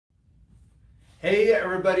Hey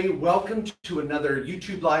everybody, welcome to another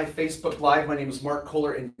YouTube Live, Facebook Live. My name is Mark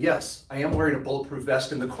Kohler, and yes, I am wearing a bulletproof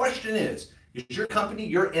vest. And the question is your company,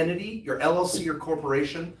 your entity, your LLC or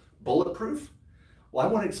corporation bulletproof? Well, I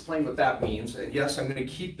want to explain what that means. And yes, I'm going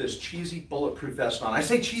to keep this cheesy bulletproof vest on. I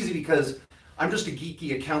say cheesy because I'm just a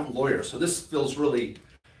geeky accountant lawyer, so this feels really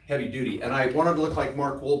heavy duty. And I wanted to look like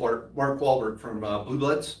Mark Wahlberg from Blue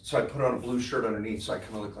Bloods, so I put on a blue shirt underneath so I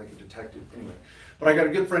kind of look like a detective. Anyway. But I got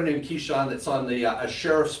a good friend named Keyshawn that's on the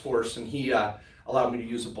sheriff's force, and he allowed me to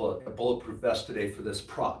use a bulletproof vest today for this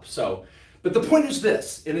prop. But the point is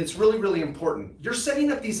this, and it's really, really important. You're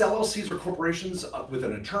setting up these LLCs or corporations with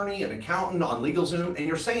an attorney, an accountant on LegalZoom, and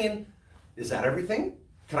you're saying, is that everything?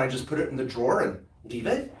 Can I just put it in the drawer and leave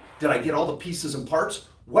it? Did I get all the pieces and parts?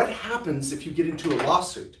 What happens if you get into a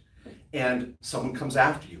lawsuit and someone comes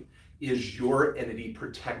after you? Is your entity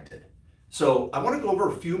protected? So I want to go over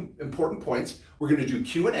a few important points. We're going to do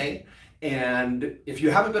Q&A, and if you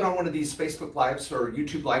haven't been on one of these Facebook Lives or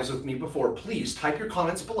YouTube Lives with me before, please type your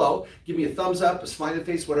comments below. Give me a thumbs up, a smiley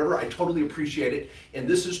face, whatever. I totally appreciate it. And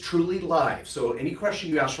this is truly live. So any question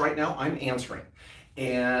you ask right now, I'm answering.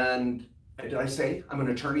 And did I say I'm an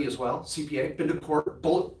attorney as well? CPA, been to court,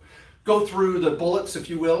 go through the bullets, if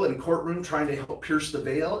you will, in a courtroom, trying to help pierce the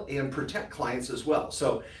veil and protect clients as well.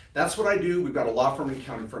 So that's what I do. We've got a law firm and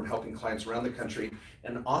accounting firm helping clients around the country,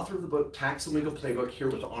 and author of the book, Tax and Legal Playbook, here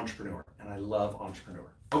with the entrepreneur. And I love entrepreneur.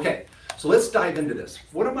 Okay, so let's dive into this.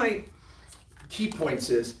 One of my key points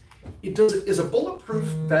is, is a bulletproof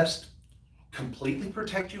vest completely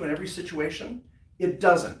protect you in every situation? It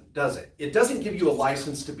doesn't, does it? It doesn't give you a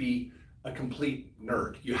license to be a complete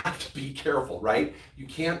nerd. You have to be careful, right? You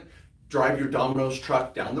can't drive your Domino's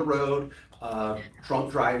truck down the road,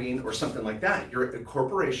 drunk driving or something like that. Your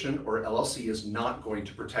corporation or LLC is not going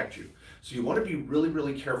to protect you. So you want to be really,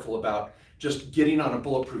 really careful about just getting on a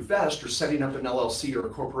bulletproof vest or setting up an LLC or a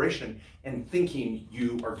corporation and thinking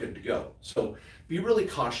you are good to go. So be really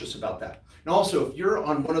cautious about that. And also, if you're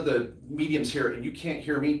on one of the mediums here and you can't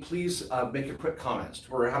hear me, please make a quick comment.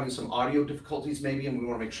 We're having some audio difficulties maybe, and we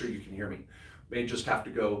want to make sure you can hear me. May just have to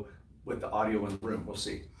go with the audio in the room, we'll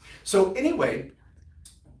see. So anyway,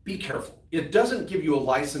 be careful. It doesn't give you a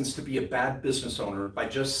license to be a bad business owner by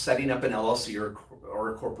just setting up an LLC or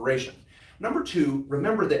a corporation. Number two,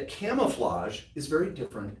 remember that camouflage is very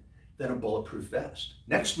different than a bulletproof vest.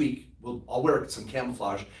 Next week, I'll wear some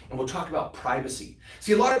camouflage and we'll talk about privacy.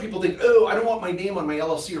 See, a lot of people think, oh, I don't want my name on my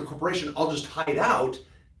LLC or corporation. I'll just hide out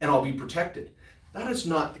and I'll be protected. That is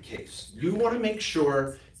not the case. You want to make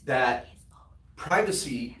sure that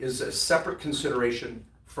privacy is a separate consideration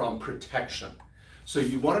from protection. So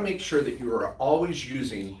you want to make sure that you are always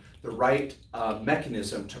using the right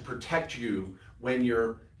mechanism to protect you when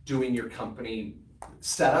you're doing your company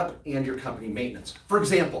setup and your company maintenance. For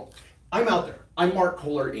example, I'm out there. I'm Mark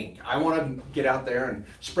Kohler, Inc. I want to get out there and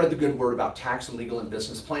spread the good word about tax and legal and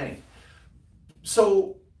business planning.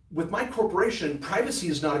 So with my corporation, privacy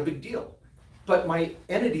is not a big deal. But my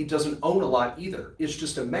entity doesn't own a lot either. It's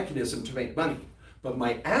just a mechanism to make money. But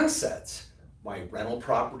my assets, my rental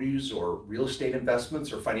properties or real estate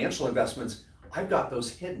investments or financial investments, I've got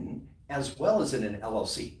those hidden as well as in an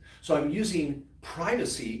LLC. So I'm using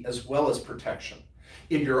privacy as well as protection.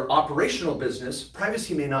 In your operational business,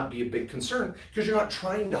 privacy may not be a big concern because you're not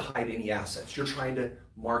trying to hide any assets. You're trying to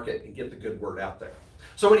market and get the good word out there.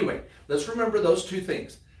 So anyway, let's remember those two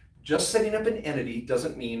things. Just setting up an entity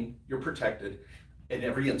doesn't mean you're protected in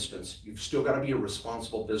every instance. You've still got to be a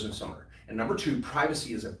responsible business owner. And number two,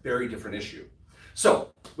 privacy is a very different issue.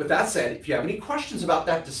 So with that said, if you have any questions about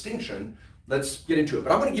that distinction, let's get into it.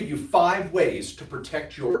 But I'm going to give you 5 ways to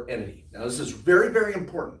protect your entity. Now this is very, very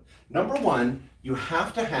important. Number one, you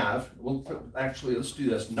have to have, let's do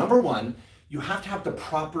this. Number one, you have to have the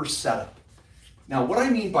proper setup. Now what I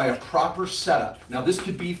mean by a proper setup, now this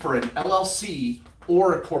could be for an LLC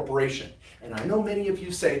or a corporation. And I know many of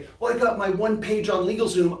you say, well, I got my one page on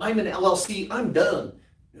LegalZoom, I'm an LLC, I'm done.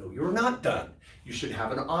 No, you're not done. You should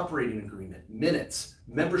have an operating agreement, minutes,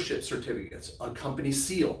 membership certificates, a company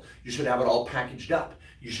seal. You should have it all packaged up.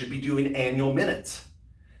 You should be doing annual minutes.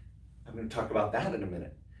 I'm going to talk about that in a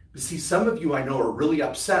minute. But see, some of you I know are really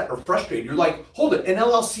upset or frustrated. You're like, hold it, an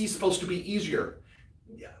LLC is supposed to be easier.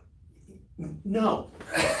 Yeah. No,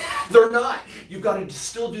 they're not. You've got to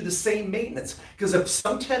still do the same maintenance, because if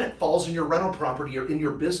some tenant falls in your rental property or in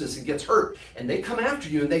your business and gets hurt and they come after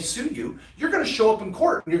you and they sue you, you're going to show up in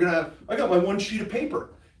court and you're going to, I got my one sheet of paper.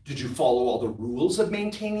 Did you follow all the rules of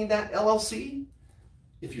maintaining that LLC?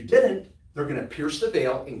 If you didn't, they're going to pierce the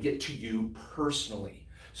veil and get to you personally.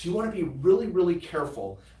 So you want to be really, really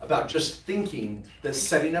careful about just thinking that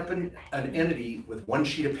setting up an entity with one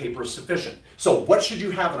sheet of paper is sufficient. So what should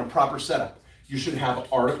you have in a proper setup? You should have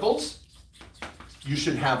articles. You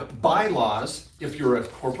should have bylaws if you're a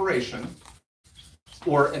corporation,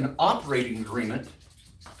 or an operating agreement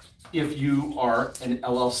if you are an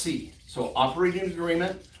LLC. So operating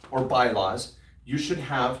agreement or bylaws. You should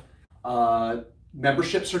have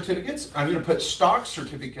membership certificates. I'm going to put stock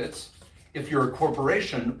certificates if you're a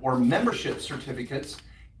corporation, or membership certificates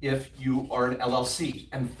if you are an LLC.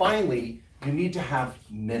 And finally, you need to have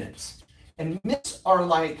minutes. And minutes are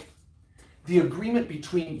like the agreement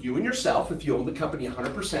between you and yourself, if you own the company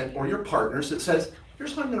 100%, or your partners, that says,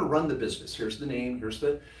 here's how I'm going to run the business. Here's the name, here's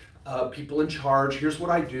the people in charge, here's what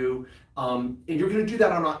I do. And you're going to do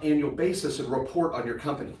that on an annual basis and report on your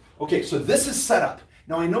company. Okay, so this is set up.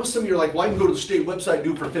 Now I know some of you are like, well, I can go to the state website and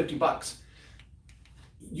do it for 50 bucks.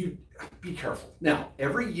 You be careful. Now,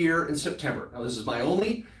 every year in September, now this is my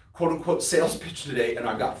only quote unquote sales pitch today, and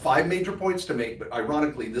I've got 5 major points to make, but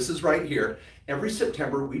ironically, this is right here. Every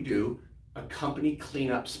September we do a company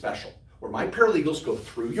cleanup special where my paralegals go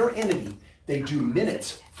through your entity. They do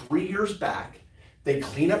minutes 3 years back. They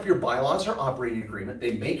clean up your bylaws or operating agreement.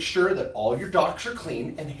 They make sure that all your docs are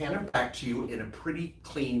clean and hand them back to you in a pretty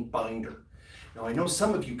clean binder. Now, I know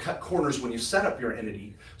some of you cut corners when you set up your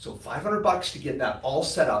entity, so 500 bucks to get that all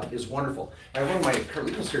set up is wonderful. I have one of my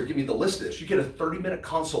paralegals here give me the list of this. You get a 30-minute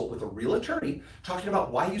consult with a real attorney talking about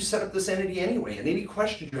why you set up this entity anyway, and any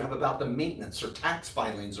questions you have about the maintenance or tax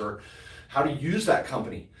filings or how to use that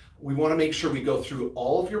company. We want to make sure we go through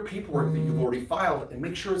all of your paperwork that you've already filed and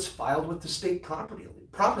make sure it's filed with the state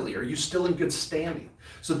properly. Are you still in good standing?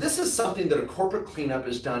 So this is something that a corporate cleanup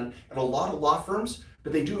is done at a lot of law firms,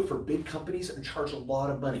 but they do it for big companies and charge a lot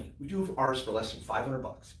of money. We do ours for less than 500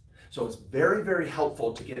 bucks. So it's very, very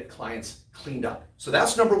helpful to get clients cleaned up. So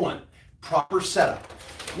that's number one, proper setup.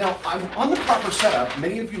 Now, I'm on the proper setup.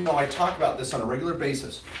 Many of you know I talk about this on a regular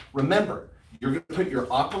basis. Remember, you're going to put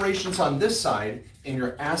your operations on this side and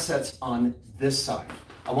your assets on this side.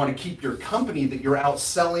 I want to keep your company that you're out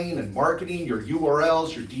selling and marketing, your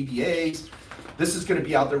URLs, your DBAs. This is going to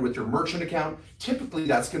be out there with your merchant account. Typically,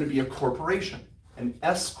 that's going to be a corporation, an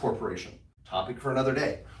S corporation. Topic for another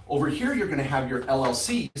day. Over here, you're going to have your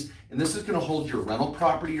LLCs, and this is going to hold your rental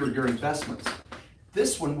property or your investments.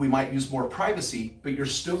 This one, we might use more privacy, but you're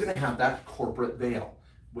still going to have that corporate veil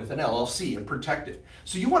with an LLC and protect it.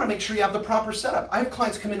 So you want to make sure you have the proper setup. I have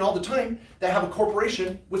clients come in all the time that have a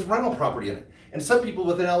corporation with rental property in it, and some people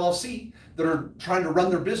with an LLC that are trying to run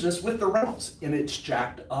their business with the rentals, and it's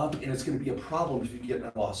jacked up, and it's going to be a problem if you get in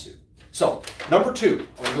a lawsuit. So number two,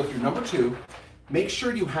 I want to go through number two. Make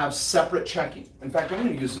sure you have separate checking. In fact, I'm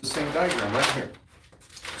going to use the same diagram right here.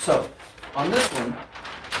 So on this one,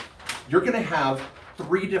 you're going to have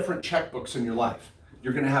 3 different checkbooks in your life.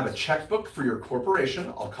 You're going to have a checkbook for your corporation.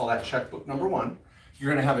 I'll call that checkbook number 1.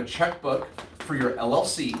 You're going to have a checkbook for your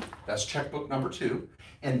LLC. That's checkbook number 2.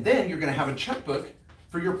 And then you're going to have a checkbook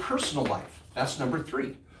for your personal life. That's number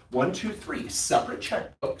 3. 1, 2, 3. Separate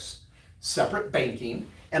checkbooks, separate banking.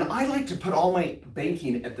 And I like to put all my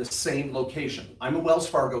banking at the same location. I'm a Wells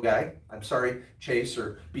Fargo guy. I'm sorry, Chase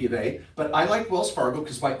or B of A. But I like Wells Fargo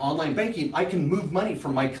because by online banking, I can move money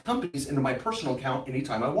from my companies into my personal account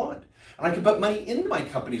anytime I want. And I can put money into my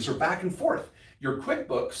companies or back and forth. Your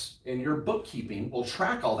QuickBooks and your bookkeeping will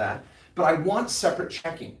track all that, but I want separate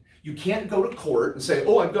checking. You can't go to court and say,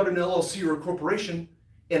 oh, I've got an LLC or a corporation,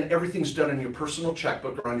 and everything's done in your personal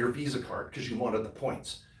checkbook or on your Visa card because you wanted the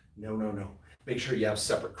points. No, no, no. Make sure you have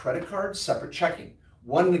separate credit cards, separate checking.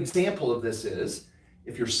 One example of this is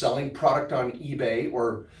if you're selling product on eBay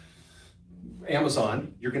or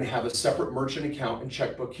Amazon, you're going to have a separate merchant account and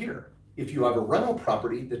checkbook here. If you have a rental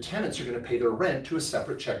property, the tenants are going to pay their rent to a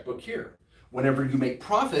separate checkbook here. Whenever you make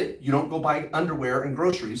profit, you don't go buy underwear and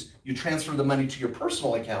groceries. You transfer the money to your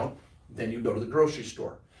personal account, then you go to the grocery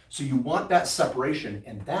store. So you want that separation,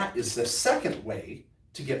 and that is the second way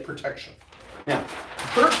to get protection. Now, the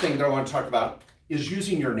third thing that I want to talk about is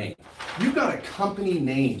using your name. You've got a company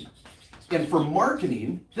name, and for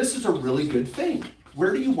marketing, this is a really good thing.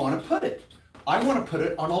 Where do you want to put it? I want to put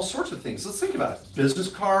it on all sorts of things. Let's think about it. Business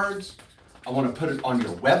cards. I want to put it on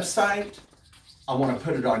your website. I want to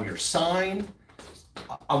put it on your sign.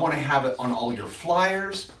 I want to have it on all your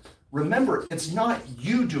flyers. Remember, it's not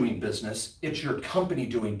you doing business, it's your company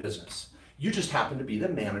doing business. You just happen to be the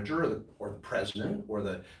manager or the president or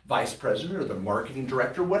the vice president or the marketing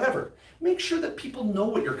director, whatever. Make sure that people know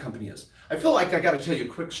what your company is. I feel like I got to tell you a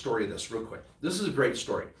quick story of this real quick. This is a great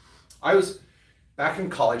story. Back in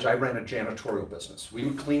college, I ran a janitorial business. We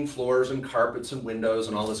would clean floors and carpets and windows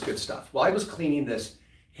and all this good stuff. Well, I was cleaning this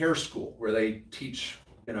hair school where they teach,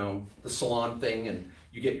 the salon thing and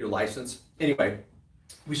you get your license. Anyway,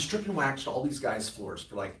 we stripped and waxed all these guys' floors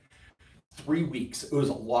for like 3 weeks. It was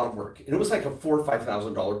a lot of work. And it was like a $4,000 or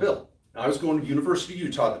 $5,000 bill. Now, I was going to University of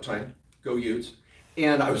Utah at the time, go Utes,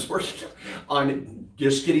 and I was working on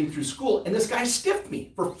just getting through school, and this guy stiffed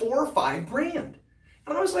me for $4 or $5 grand.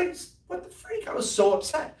 And I was like, what the freak? I was so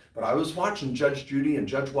upset. But I was watching Judge Judy and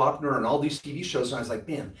Judge Wapner and all these TV shows, and I was like,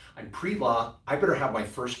 man, I'm pre-law. I better have my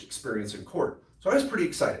first experience in court. So I was pretty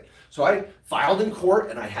excited. So I filed in court,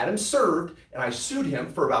 and I had him served, and I sued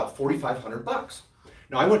him for about $4,500.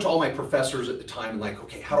 Now, I went to all my professors at the time, like,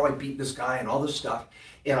 okay, how do I beat this guy and all this stuff?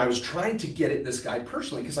 And I was trying to get at this guy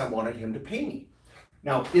personally because I wanted him to pay me.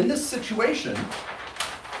 Now, in this situation,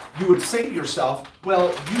 you would say to yourself,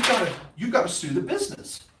 well, you've got to sue the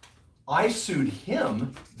business. I sued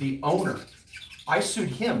him, the owner. I sued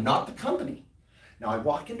him, not the company. Now I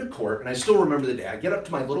walk into court, and I still remember the day. I get up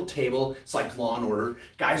to my little table. It's like Law and Order.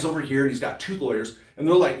 Guy's over here, and he's got 2 lawyers, and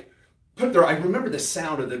they're like, I remember the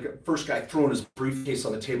sound of the first guy throwing his briefcase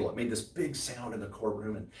on the table. It made this big sound in the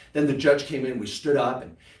courtroom, and then the judge came in. We stood up,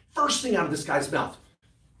 and first thing out of this guy's mouth,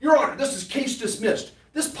 Your Honor, this is case dismissed.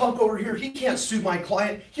 This punk over here, he can't sue my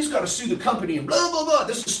client. He's got to sue the company and blah, blah, blah.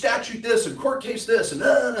 This is statute this and court case this and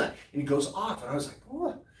blah, blah, blah. And he goes off. And I was like,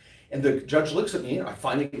 what? And the judge looks at me, and I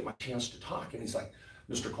finally get my chance to talk. And he's like,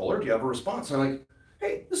 Mr. Kohler, do you have a response? And I'm like,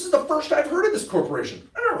 hey, this is the first I've heard of this corporation.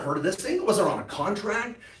 I never heard of this thing. It wasn't on a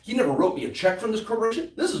contract. He never wrote me a check from this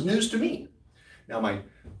corporation. This is news to me. Now,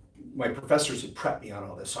 my professors had prepped me on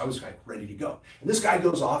all this, so I was like ready to go. And this guy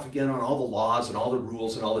goes off again on all the laws and all the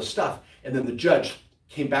rules and all this stuff. And then the judge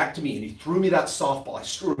came back to me, and he threw me that softball. I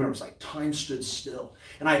still remember, it was like time stood still.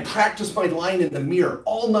 And I had practiced my line in the mirror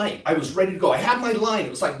all night. I was ready to go. I had my line. It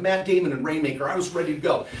was like Matt Damon and Rainmaker. I was ready to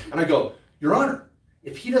go. And I go, Your Honor,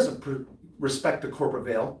 if he doesn't respect the corporate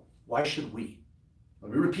veil, why should we?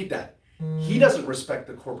 Let me repeat that. He doesn't respect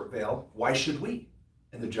the corporate veil. Why should we?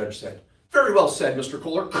 And the judge said, very well said, Mr.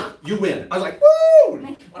 Kohler. You win. I was like,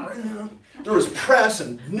 woo! There was press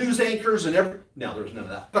and news anchors and no, there was none of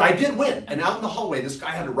that. But I did win. And out in the hallway, this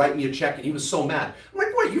guy had to write me a check, and he was so mad. I'm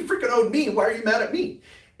like, what? You freaking owed me. Why are you mad at me?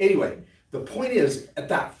 Anyway, the point is, at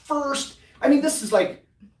that first, this is like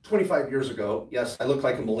 25 years ago. Yes, I look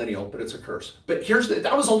like a millennial, but it's a curse. But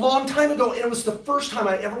that was a long time ago, and it was the first time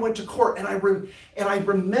I ever went to court. And I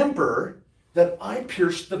remember that I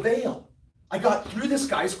pierced the veil. I got through this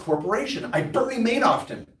guy's corporation. I Bernie Madoffed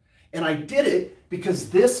him. And I did it because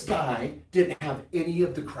this guy didn't have any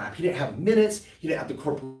of the crap. He didn't have minutes. He didn't have the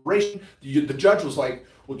corporation. The judge was like,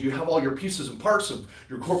 well, do you have all your pieces and parts of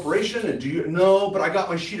your corporation? And do you? No, but I got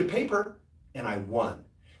my sheet of paper, and I won.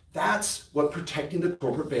 That's what protecting the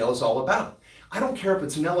corporate veil is all about. I don't care if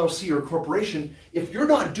it's an LLC or a corporation. If you're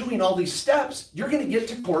not doing all these steps, you're going to get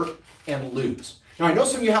to court and lose. Now, I know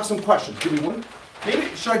some of you have some questions. Give me one.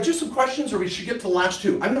 Maybe, should I do some questions, or we should get to the last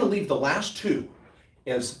 2? I'm going to leave the last 2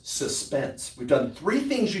 as suspense. We've done 3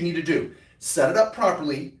 things you need to do. Set it up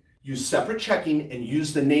properly, use separate checking, and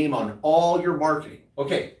use the name on all your marketing.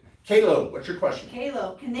 Okay, Kaylo, what's your question?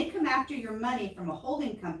 Kaylo, can they come after your money from a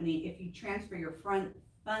holding company if you transfer your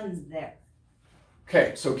funds there?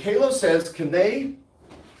 Okay, so Kaylo says, can they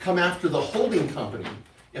come after the holding company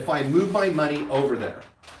if I move my money over there?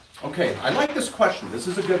 Okay, I like this question. This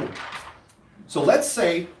is a good one. So let's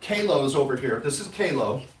say Kaylo is over here. This is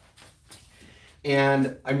Kaylo.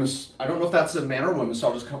 And I don't know if that's a man or woman, so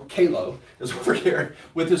I'll just call Kaylo is over here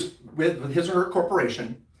with his or her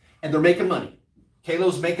corporation, and they're making money.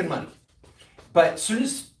 Kaylo's making money. But as soon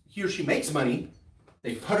as he or she makes money,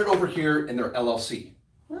 they put it over here in their LLC.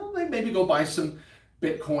 Well, they maybe go buy some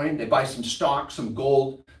Bitcoin, they buy some stock, some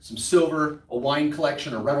gold, some silver, a wine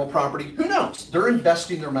collection, a rental property. Who knows? They're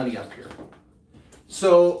investing their money up here.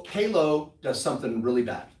 So Kaylo does something really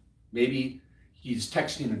bad. Maybe he's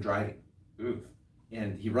texting and driving. Ooh.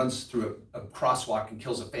 And he runs through a crosswalk and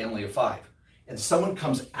kills a family of 5. And someone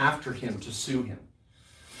comes after him to sue him.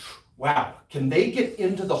 Wow. Can they get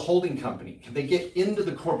into the holding company? Can they get into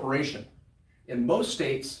the corporation? In most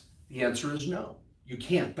states, the answer is no. You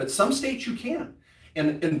can't. But some states you can.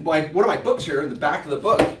 And one of my books here in the back of the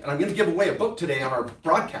book, and I'm going to give away a book today on our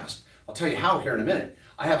broadcast. I'll tell you how here in a minute.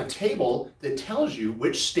 I have a table that tells you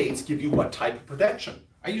which states give you what type of protection.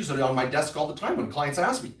 I use it on my desk all the time when clients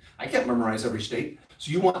ask me. I can't memorize every state.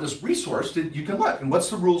 So you want this resource that you can look, and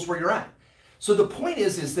what's the rules where you're at? So the point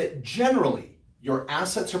is that generally your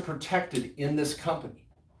assets are protected in this company.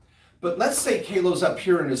 But let's say Kaylo's up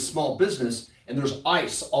here in his small business, and there's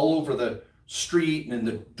ice all over the street and in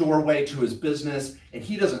the doorway to his business, and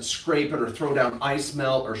he doesn't scrape it or throw down ice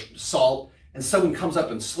melt or salt. and someone comes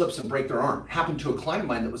up and slips and break their arm. Happened to a client of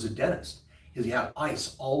mine that was a dentist, because he had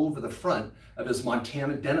ice all over the front of his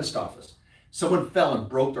Montana dentist office. Someone fell and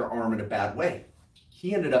broke their arm in a bad way.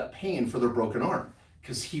 He ended up paying for their broken arm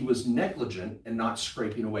because he was negligent in not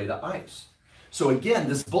scraping away the ice. So again,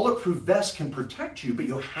 this bulletproof vest can protect you, but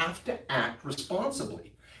you have to act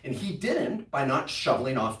responsibly. And he didn't by not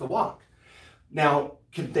shoveling off the walk. Now,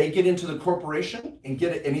 could they get into the corporation and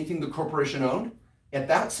get anything the corporation owned? At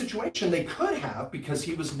that situation, they could have, because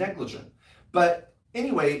he was negligent. But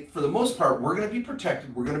anyway, for the most part, we're going to be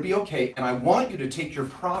protected. We're going to be okay. And I want you to take your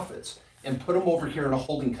profits and put them over here in a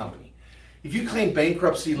holding company. If you claim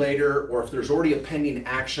bankruptcy later, or if there's already a pending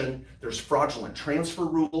action, there's fraudulent transfer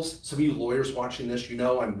rules. Some of you lawyers watching this, you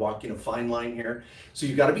know I'm walking a fine line here. So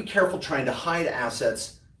you've got to be careful trying to hide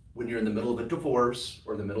assets when you're in the middle of a divorce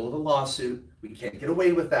or the middle of a lawsuit. We can't get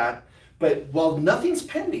away with that. But while nothing's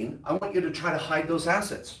pending, I want you to try to hide those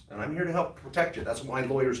assets. And I'm here to help protect you. That's what my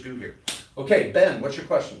lawyers do here. Okay, Ben, what's your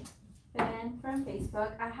question? Ben from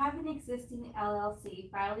Facebook. I have an existing LLC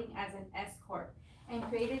filing as an S Corp and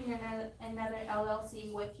created another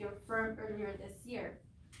LLC with your firm earlier this year.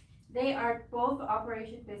 They are both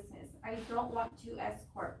operation business. I don't want two S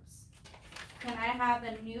Corps. Can I have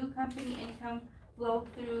a new company income flow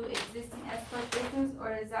through existing S Corp business,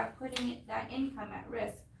 or is that putting that income at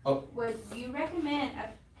risk? Oh. Would you recommend a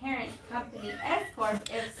parent company S Corp?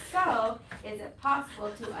 If so, is it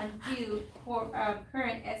possible to undo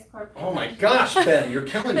current S Corp? Oh my gosh, Ben, you're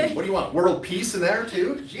killing me. What do you want? World peace in there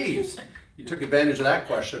too? Jeez. You took advantage of that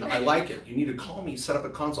question. I like it. You need to call me, set up a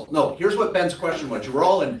consult. No, here's what Ben's question was. You were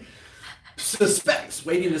all in suspense,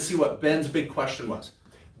 waiting to see what Ben's big question was.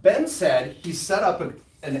 Ben said he set up an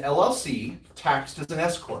LLC taxed as an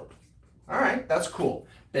S Corp. All right, that's cool.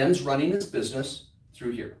 Ben's running his business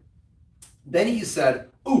through here. Then he said,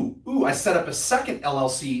 I set up a second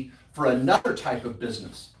LLC for another type of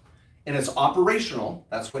business. And it's operational.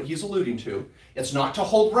 That's what he's alluding to. It's not to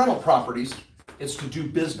hold rental properties. It's to do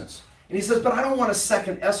business. And he says, but I don't want a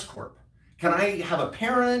second S Corp. Can I have a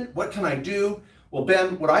parent? What can I do? Well,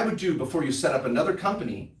 Ben, what I would do before you set up another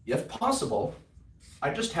company, if possible, I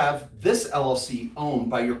just have this LLC owned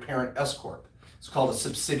by your parent S Corp. It's called a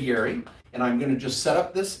subsidiary. And I'm going to just set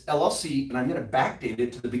up this LLC, and I'm going to backdate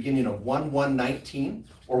it to the beginning of 1/1/19,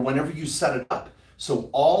 or whenever you set it up. So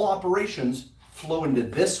all operations flow into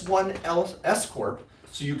this one S Corp,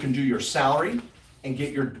 so you can do your salary and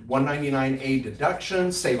get your 199A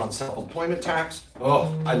deduction, save on self-employment tax.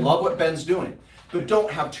 Oh, I love what Ben's doing. But don't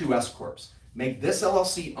have two S Corps. Make this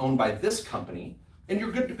LLC owned by this company, and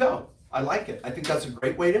you're good to go. I like it. I think that's a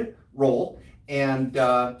great way to roll. And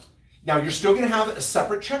now you're still going to have a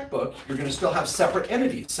separate checkbook. You're going to still have separate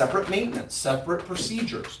entities, separate maintenance, separate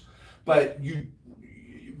procedures, but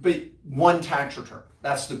one tax return.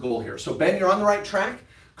 That's the goal here. So Ben, you're on the right track.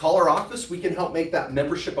 Call our office. We can help make that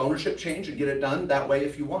membership ownership change and get it done that way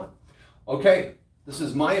if you want. Okay, this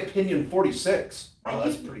is my opinion 46. Oh,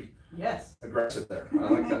 that's pretty aggressive there. I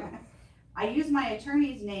like that. I use my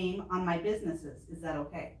attorney's name on my businesses. Is that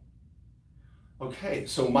okay? Okay,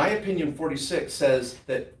 so my opinion 46 says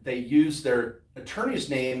that they use their attorney's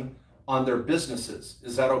name on their businesses.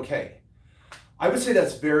 Is that okay? I would say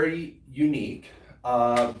that's very unique,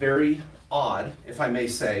 very odd, if I may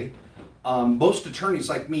say. Most attorneys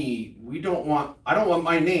like me, I don't want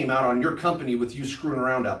my name out on your company with you screwing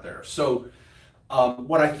around out there. So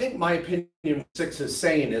what I think my opinion 6 is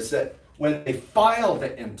saying is that when they file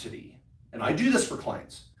the entity, and I do this for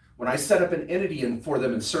clients, when I set up an entity for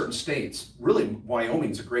them in certain states, really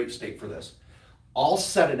Wyoming's a great state for this, I'll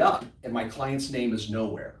set it up and my client's name is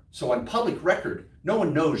nowhere. So on public record, no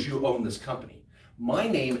one knows you own this company. My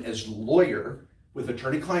name as lawyer with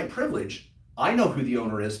attorney-client privilege, I know who the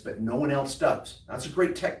owner is, but no one else does. That's a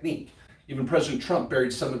great technique. Even President Trump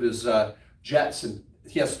buried some of his jets, and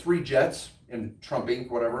he has 3 jets in Trump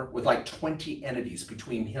Inc., whatever, with like 20 entities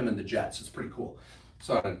between him and the jets. It's pretty cool.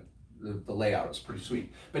 So the layout is pretty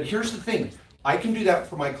sweet. But here's the thing. I can do that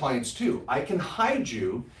for my clients too. I can hide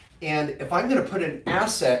you, and if I'm going to put an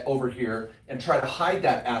asset over here and try to hide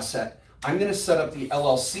that asset, I'm going to set up the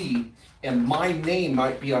LLC, and my name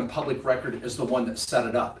might be on public record as the one that set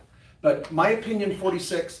it up. But my opinion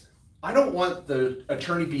 46, I don't want the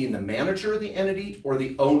attorney being the manager of the entity or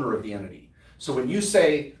the owner of the entity. So when you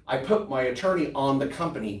say, I put my attorney on the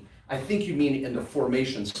company, I think you mean in the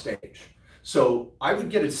formation stage. So I would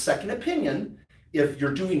get a second opinion if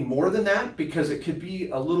you're doing more than that, because it could be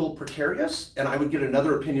a little precarious, and I would get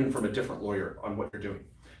another opinion from a different lawyer on what you're doing.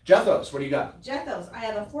 Jethos, what do you got? Jethos, I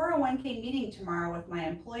have a 401k meeting tomorrow with my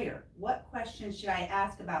employer. What questions should I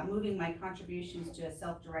ask about moving my contributions to a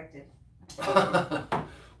self-directed?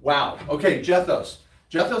 Wow. Okay, Jethos.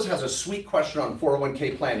 Jethos has a sweet question on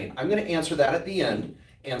 401k planning. I'm going to answer that at the end,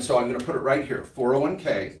 and so I'm going to put it right here,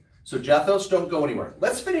 401k. So Jethos, don't go anywhere.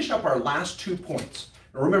 Let's finish up our last 2 points.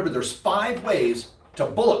 Now remember, there's 5 ways to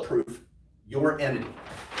bulletproof your entity.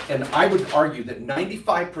 And I would argue that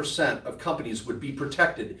 95% of companies would be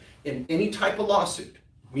protected in any type of lawsuit,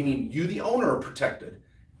 meaning you, the owner, are protected,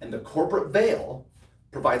 and the corporate veil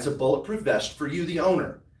provides a bulletproof vest for you, the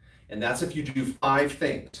owner. And that's if you do 5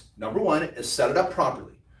 things. Number 1 is set it up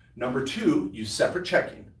properly. Number 2, use separate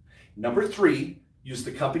checking. Number 3, use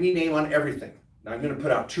the company name on everything. Now I'm going to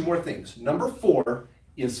put out 2 more things. Number 4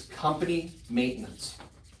 is company maintenance.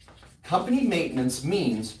 Company maintenance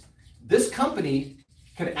means this company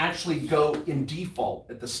can actually go in default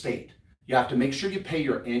at the state. You have to make sure you pay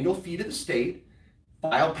your annual fee to the state,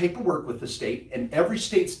 file paperwork with the state, and every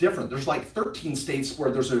state's different. There's like 13 states where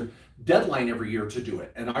there's a deadline every year to do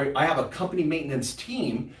it. And I have a company maintenance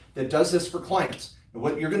team that does this for clients. And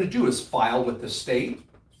what you're going to do is file with the state.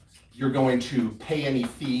 You're going to pay any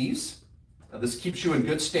fees. Now, this keeps you in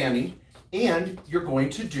good standing. And you're going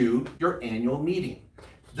to do your annual meeting.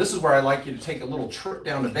 This is where I like you to take a little trip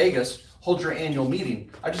down to Vegas, hold your annual meeting.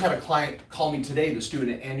 I just had a client call me today that's doing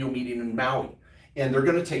an annual meeting in Maui. And they're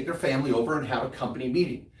going to take their family over and have a company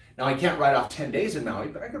meeting. Now, I can't write off 10 days in Maui,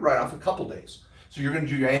 but I could write off a couple days. So you're going to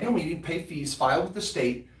do your annual meeting, pay fees, file with the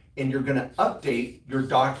state, and you're going to update your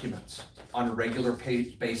documents on a regular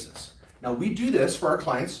basis. Now, we do this for our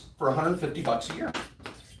clients for $150 a year.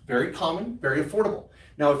 Very common, very affordable.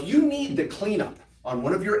 Now, if you need the cleanup on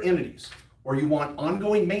one of your entities, or you want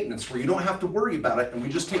ongoing maintenance where you don't have to worry about it and we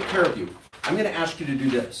just take care of you, I'm going to ask you to do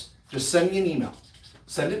this. Just send me an email.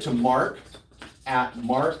 Send it to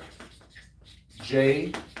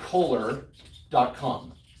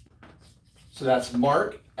mark@markjkohler.com. So that's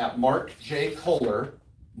mark@markjkohler,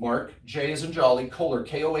 Mark, J as in Jolly, Kohler,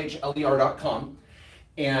 Kohler.com.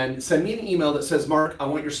 And send me an email that says, Mark, I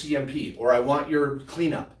want your CMP, or I want your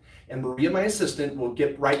cleanup. And Maria, my assistant, will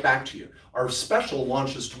get right back to you. Our special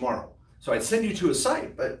launches tomorrow. So I'd send you to a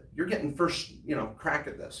site, but you're getting first, crack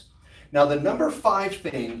at this. Now the number 5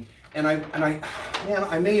 thing, and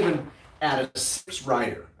I may even add a 6th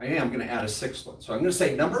rider. I am going to add a 6th one. So I'm going to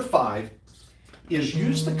say number 5 is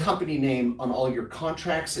use the company name on all your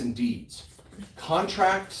contracts and deeds.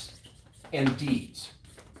 Contracts and deeds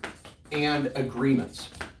and agreements.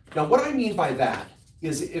 Now what I mean by that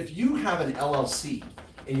is if you have an LLC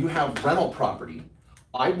and you have rental property,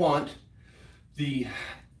 I want the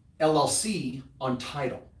LLC on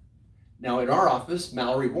title. Now in our office,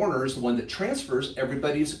 Mallory Warner is the one that transfers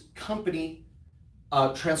everybody's company,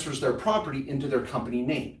 transfers their property into their company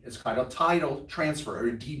name. It's called a title transfer or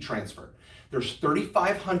a deed transfer. There's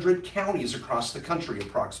 3,500 counties across the country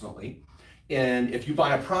approximately. And if you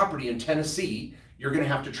buy a property in Tennessee, you're going to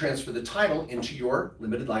have to transfer the title into your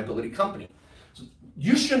limited liability company. So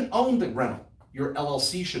you shouldn't own the rental. Your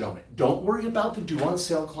LLC should own it. Don't worry about the due on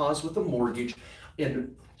sale clause with the mortgage.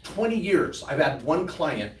 In 20 years, I've had one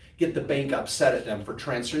client get the bank upset at them for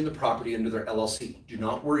transferring the property into their LLC. Do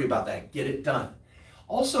not worry about that. Get it done.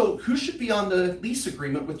 Also, who should be on the lease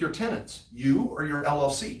agreement with your tenants? You or your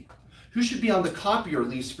LLC? Who should be on the copier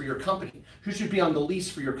lease for your company? Who should be on the lease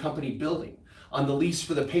for your company building? On the lease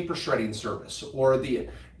for the paper shredding service or the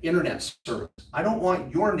internet service? I don't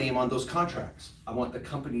want your name on those contracts. I want the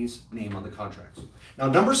company's name on the contracts. Now,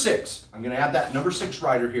 number 6, I'm going to add that number 6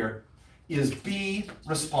 rider here, is be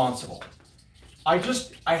responsible. I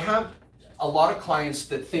have a lot of clients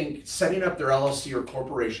that think setting up their LLC or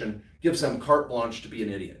corporation gives them carte blanche to be an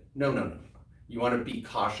idiot. No, no, no. You want to be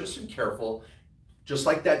cautious and careful, just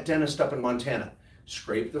like that dentist up in Montana.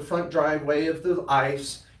 Scrape the front driveway of the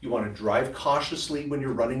ice. You want to drive cautiously when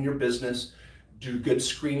you're running your business. Do good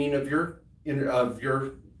screening of your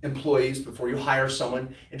employees before you hire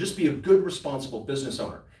someone, and just be a good, responsible business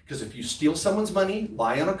owner. Because if you steal someone's money,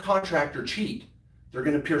 lie on a contract, or cheat, they're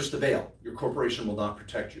going to pierce the veil. Your corporation will not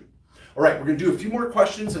protect you. All right, we're going to do a few more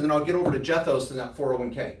questions, and then I'll get over to Jethos and that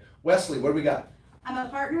 401k. Wesley, what do we got? I'm a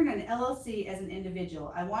partner in an LLC as an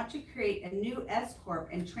individual. I want to create a new S Corp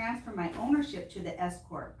and transfer my ownership to the S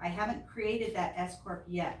Corp. I haven't created that S Corp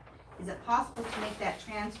yet. Is it possible to make that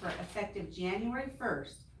transfer effective January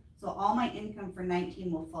 1st, so all my income for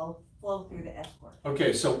 19 will flow through the S Corp?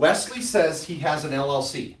 Okay, so Wesley says he has an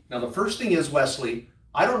LLC. Now the first thing is, Wesley,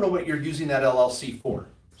 I don't know what you're using that LLC for.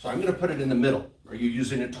 So I'm going to put it in the middle. Are you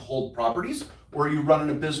using it to hold properties, or are you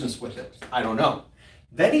running a business with it? I don't know.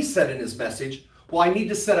 Then he said in his message, well, I need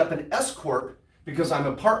to set up an S Corp because I'm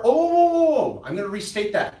a part. Oh, I'm going to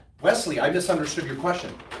restate that. Wesley, I misunderstood your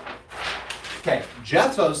question. Okay,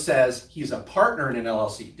 Jethro says he's a partner in an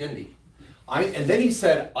LLC, didn't he? And then he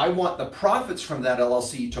said, I want the profits from that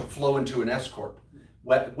LLC to flow into an S Corp.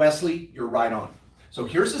 Wesley, you're right on. So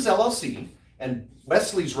here's his LLC, and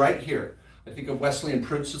Wesley's right here. I think of Wesley and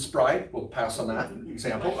Princess Bride. We'll pass on that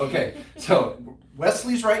example. Okay, so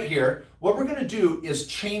Wesley's right here. What we're gonna do is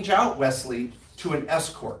change out Wesley to an S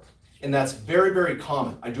Corp. And that's very, very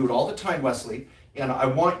common. I do it all the time, Wesley, and I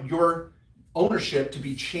want your ownership to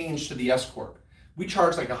be changed to the S Corp. We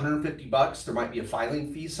charge like 150 bucks. There might be a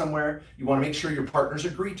filing fee somewhere. You want to make sure your partners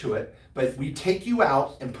agree to it, but we take you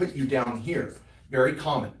out and put you down here. Very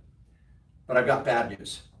common. But I've got bad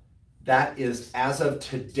news. That is as of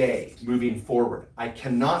today, moving forward. I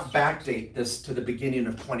cannot backdate this to the beginning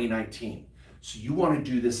of 2019. So you want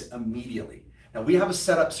to do this immediately. Now we have a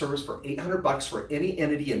setup service for 800 bucks for any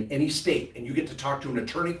entity in any state, and you get to talk to an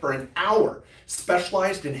attorney for an hour,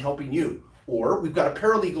 specialized in helping you. Or we've got a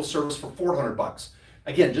paralegal service for 400 bucks.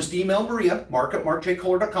 Again, just email Maria,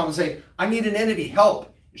 mark@markjkohler.com, and say, I need an entity,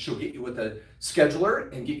 help. She'll get you with a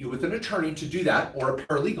scheduler and get you with an attorney to do that, or a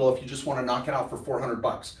paralegal if you just want to knock it out for 400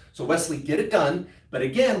 bucks. So Wesley, get it done. But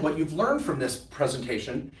again, what you've learned from this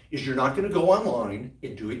presentation is you're not going to go online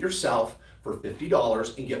and do it yourself for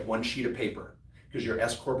 $50 and get one sheet of paper, because your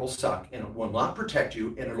S Corp will suck and it will not protect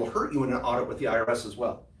you, and it'll hurt you in an audit with the IRS as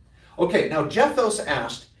well. Okay, now Jethos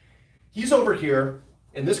asked, he's over here,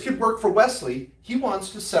 and this could work for Wesley. He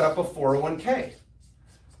wants to set up a 401k.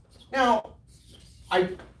 Now,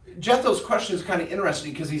 Jethos' question is kind of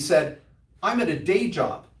interesting because he said, I'm at a day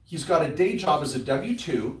job. He's got a day job as a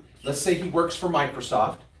W-2. Let's say he works for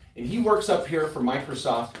Microsoft, and he works up here for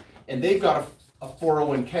Microsoft, and they've got a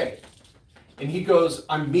 401k. And he goes,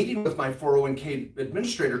 I'm meeting with my 401k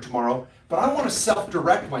administrator tomorrow, but I want to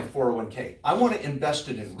self-direct my 401k. I want to invest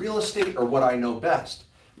it in real estate or what I know best.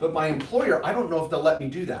 But my employer, I don't know if they'll let me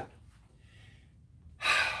do that.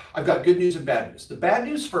 I've got good news and bad news. The bad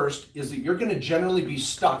news first is that you're going to generally be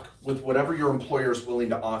stuck with whatever your employer is willing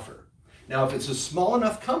to offer. Now, if it's a small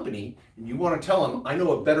enough company and you want to tell them, I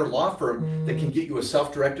know a better law firm that can get you a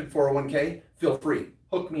self-directed 401k, feel free,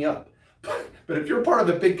 hook me up. But if you're part of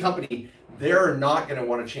a big company, they're not going to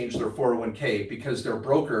want to change their 401k because their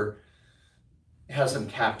broker has them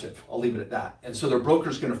captive. I'll leave it at that. And so their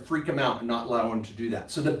broker's going to freak them out and not allow them to do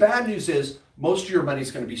that. So the bad news is most of your money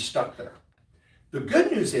is going to be stuck there. The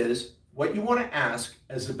good news is what you want to ask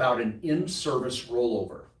is about an in-service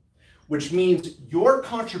rollover, which means your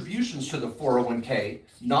contributions to the 401k,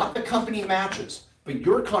 not the company matches, but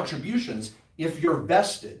your contributions, if you're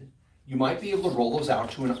vested, you might be able to roll those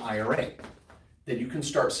out to an IRA. Then you can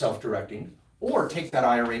start self-directing or take that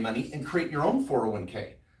IRA money and create your own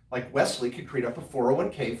 401k. Like Wesley could create up a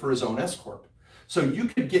 401k for his own S Corp. So you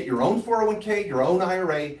could get your own 401k, your own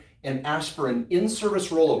IRA, and ask for an in-service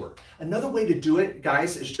rollover. Another way to do it,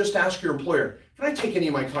 guys, is just ask your employer, can I take any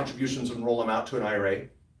of my contributions and roll them out to an IRA?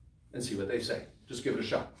 And see what they say. Just give it a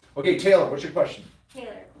shot. Okay, Taylor, what's your question?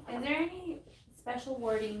 Taylor, is there any special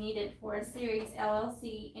wording needed for a Series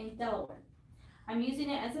LLC in Delaware? I'm using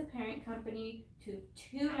it as a parent company to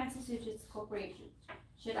 2 Massachusetts corporations.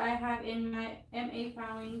 Should I have in my MA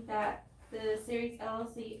filing that the Series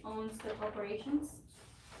LLC owns the corporations?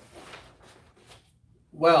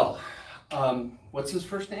 Well, what's his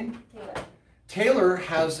first name? Taylor. Taylor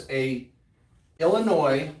has a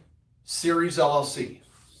Illinois Series LLC.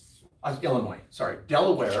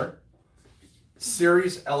 Delaware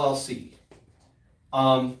Series LLC.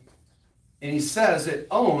 And he says it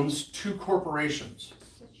owns 2 corporations,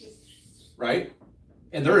 right?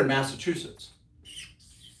 And they're in Massachusetts.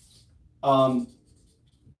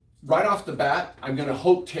 Right off the bat, I'm going to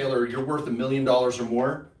hope, Taylor, you're worth $1 million or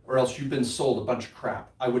more, or else you've been sold a bunch of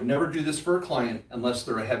crap. I would never do this for a client unless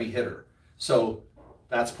they're a heavy hitter. So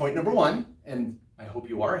that's point number 1, and I hope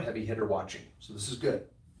you are a heavy hitter watching. So this is good.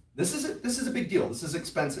 This is a big deal. This is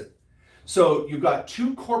expensive. So you've got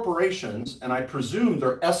 2 corporations, and I presume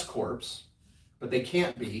they're S Corps, but they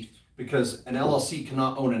can't be because an LLC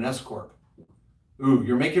cannot own an S Corp. Ooh,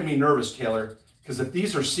 you're making me nervous, Taylor, because if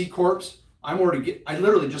these are C Corps, I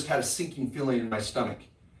literally just had a sinking feeling in my stomach.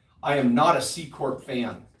 I am not a C Corp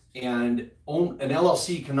fan, and an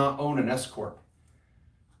LLC cannot own an S Corp.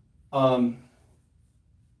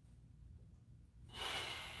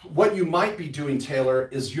 What you might be doing, Taylor,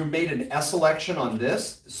 is you made an S election on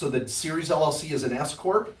this, so the Series LLC is an S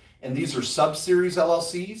Corp, and these are sub-series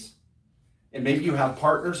LLCs, and maybe you have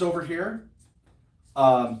partners over here.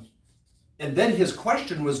 And then his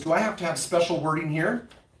question was, do I have to have special wording here?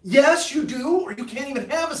 Yes, you do, or you can't even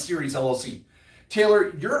have a Series LLC.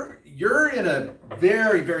 Taylor, you're in a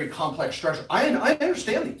very, very complex structure. I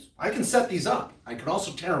understand these. I can set these up. I can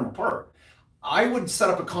also tear them apart. I would set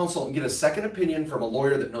up a consult and get a second opinion from a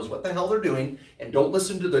lawyer that knows what the hell they're doing, and don't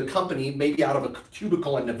listen to the company maybe out of a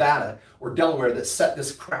cubicle in Nevada or Delaware that set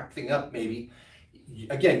this crap thing up maybe.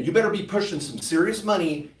 Again, you better be pushing some serious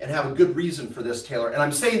money and have a good reason for this, Taylor. And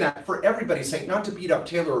I'm saying that for everybody's sake, not to beat up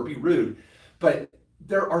Taylor or be rude, but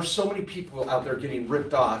there are so many people out there getting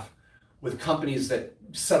ripped off with companies that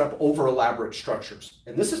set up over elaborate structures.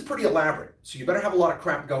 And this is pretty elaborate. So you better have a lot of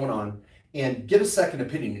crap going on and get a second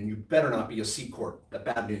opinion, and you better not be a C Corp. That's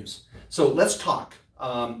bad news. So let's talk.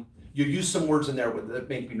 You use some words in there that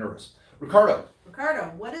make me nervous. Ricardo,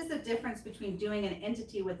 what is the difference between doing an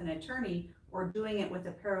entity with an attorney or doing it with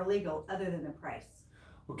a paralegal other than the price?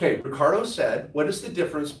 Okay, Ricardo said, what is the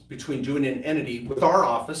difference between doing an entity with our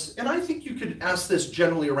office? And I think you could ask this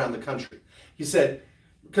generally around the country. He said,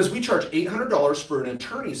 because we charge $800 for an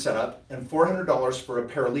attorney setup and $400 for a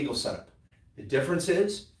paralegal setup. The difference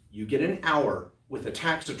is you get an hour with a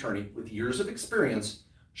tax attorney with years of experience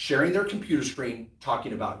sharing their computer screen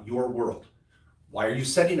talking about your world. Why are you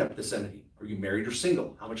setting up this entity? Are you married or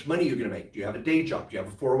single? How much money are you going to make? Do you have a day job? Do you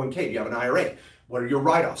have a 401k? Do you have an IRA? What are your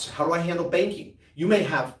write-offs? How do I handle banking? You may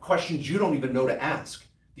have questions you don't even know to ask.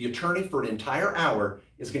 The attorney for an entire hour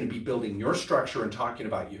is going to be building your structure and talking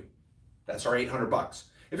about you. That's our $800.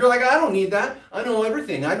 If you're like, I don't need that. I know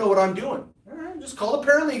everything. I know what I'm doing. All right, just call the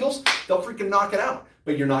paralegals. They'll freaking knock it out.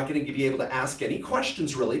 But you're not going to be able to ask any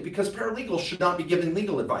questions really, because paralegals should not be giving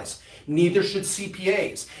legal advice. Neither should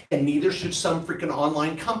CPAs, and neither should some freaking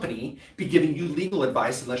online company be giving you legal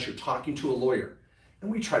advice unless you're talking to a lawyer. And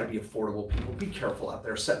we try to be affordable people. Be careful out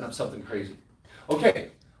there setting up something crazy. Okay,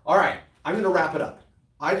 all right, I'm going to wrap it up.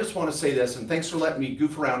 I just want to say this, and thanks for letting me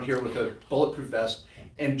goof around here with a bulletproof vest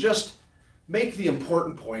and just make the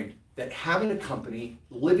important point that having a company,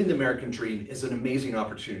 living the American dream, is an amazing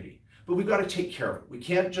opportunity. But we've got to take care of it. We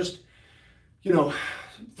can't just,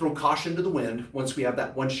 throw caution to the wind once we have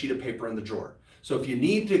that one sheet of paper in the drawer. So if you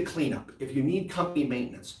need to clean up, if you need company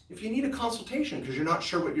maintenance, if you need a consultation because you're not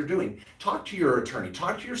sure what you're doing, talk to your attorney,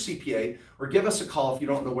 talk to your CPA, or give us a call if you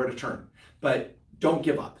don't know where to turn. But don't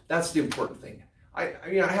give up. That's the important thing. I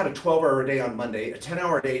had a 12-hour day on Monday, a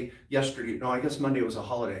 10-hour day yesterday. No, I guess Monday was a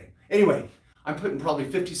holiday. Anyway, I'm putting probably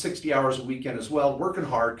 50, 60 hours a weekend as well, working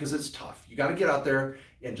hard because it's tough. You got to get out there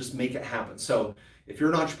and just make it happen. So if you're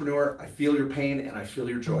an entrepreneur, I feel your pain and I feel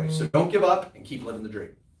your joy. So don't give up and keep living the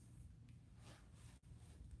dream.